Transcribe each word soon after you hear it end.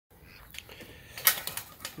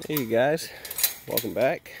Hey guys, welcome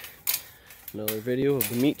back. Another video of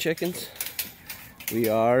the meat chickens.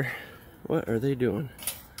 What are they doing?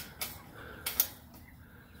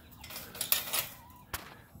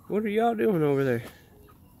 What are y'all doing over there?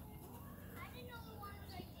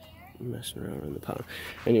 Messing around in the pond.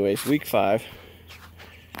 Anyways, week 5.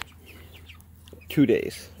 2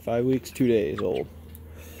 days. 5 weeks, 2 days old.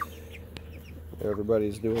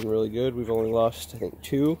 Everybody's doing really good. We've only lost, I think,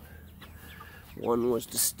 2. One was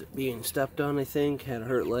just being stepped on, I think, had a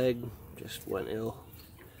hurt leg, just went ill.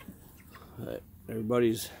 But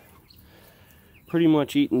everybody's pretty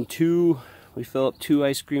much eating 2. We fill up 2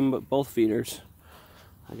 ice cream, but both feeders.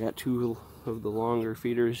 I got 2 of the longer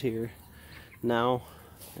feeders here now,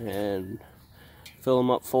 and fill them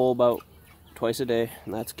up full about twice a day,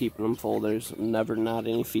 and that's keeping them full. There's never not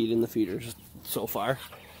any feed in the feeders so far.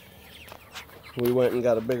 We went and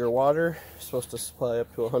got a bigger water, supposed to supply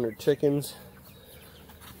up to 100 chickens.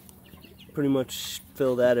 Pretty much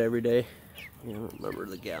fill that every day. I don't remember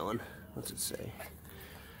the gallon. What's it say?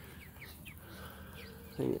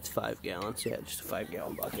 I think it's 5 gallons. Yeah, just a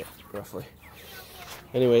 5-gallon bucket, roughly.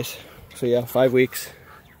 Anyways, so yeah, 5 weeks.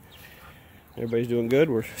 Everybody's doing good.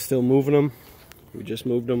 We're still moving them. We just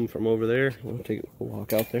moved them from over there. We'll take a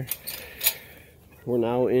walk out there. We're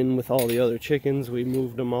now in with all the other chickens. We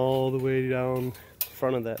moved them all the way down the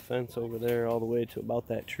front of that fence over there, all the way to about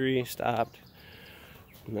that tree, stopped,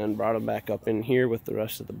 and then brought them back up in here with the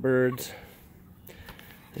rest of the birds.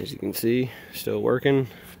 As you can see, still working.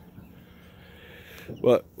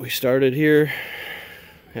 But we started here,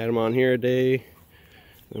 had them on here a day,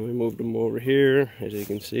 then we moved them over here, as you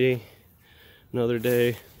can see, another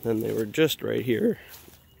day. Then they were just right here,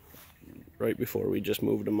 right before we just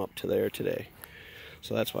moved them up to there today.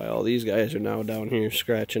 So that's why all these guys are now down here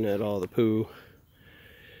scratching at all the poo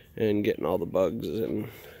and getting all the bugs and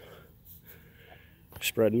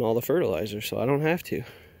spreading all the fertilizer, so I don't have to.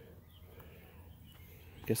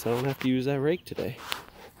 Guess I don't have to use that rake today.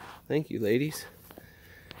 Thank you, ladies.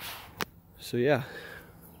 So yeah,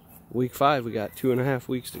 week 5, we got 2.5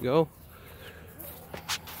 weeks to go.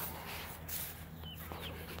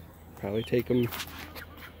 Probably take them,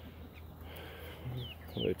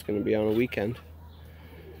 it's going to be on a weekend.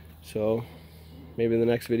 So maybe in the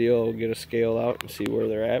next video I'll get a scale out and see where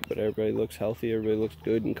they're at, but everybody looks healthy, everybody looks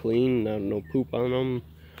good and clean, no poop on them.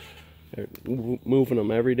 They're moving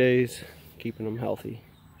them every day, keeping them healthy,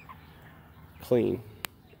 clean.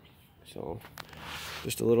 So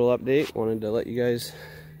just a little update, wanted to let you guys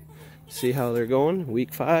see how they're going.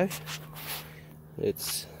 Week 5,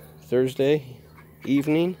 it's Thursday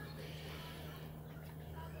evening.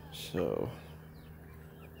 So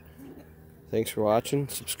thanks for watching.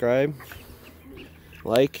 Subscribe,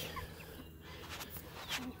 like,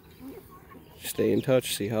 stay in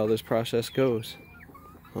touch, see how this process goes.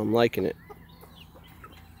 I'm liking it.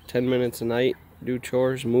 10 minutes a night, do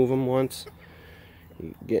chores, move them once,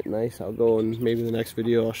 get nice. I'll go, and maybe the next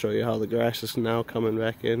video I'll show you how the grass is now coming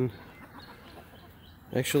back in.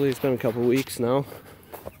 Actually, it's been a couple weeks now,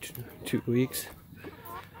 2 weeks.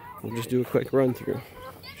 We'll just do a quick run through.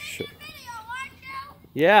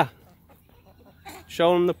 Yeah,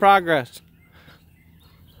 show them the progress.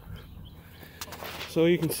 So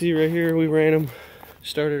you can see right here, we ran them,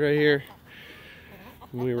 started right here,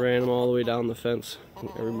 and we ran them all the way down the fence.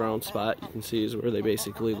 Every brown spot you can see is where they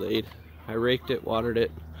basically laid. I raked it, watered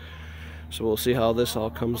it, so we'll see how this all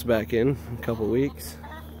comes back in a couple weeks.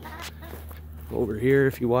 Over here,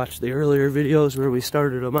 if you watch the earlier videos where we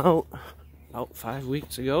started them out about 5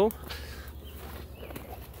 weeks ago,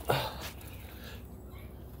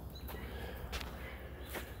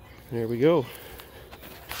 there we go.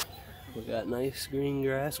 We got nice green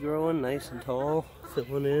grass growing, nice and tall,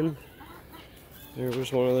 filling in. There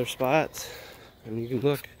was one of their spots, and you can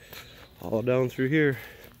look all down through here.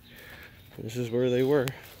 This is where they were.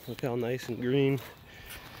 Look how nice and green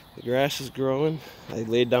the grass is growing. I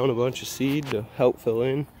laid down a bunch of seed to help fill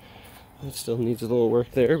in. It still needs a little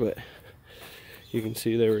work there, but you can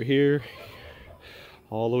see they were here,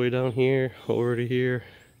 all the way down here, over to here,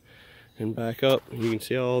 and back up. You can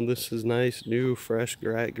see all this is nice, new, fresh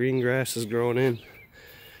green grass is growing in.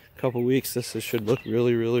 A couple weeks, this should look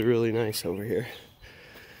really, really, really nice over here.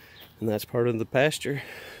 And that's part of the pasture.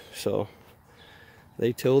 So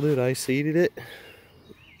they tilled it, I seeded it.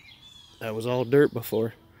 That was all dirt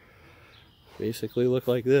before. Basically looked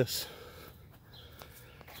like this.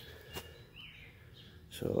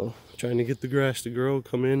 So trying to get the grass to grow,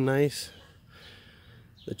 come in nice.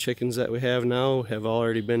 The chickens that we have now have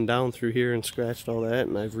already been down through here and scratched all that,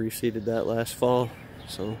 and I've reseeded that last fall.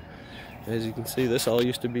 So as you can see, this all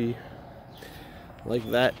used to be like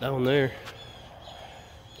that down there.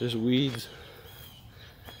 just weeds.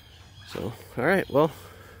 So, alright, well,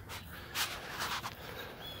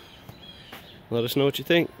 let us know what you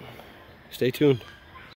think. Stay tuned.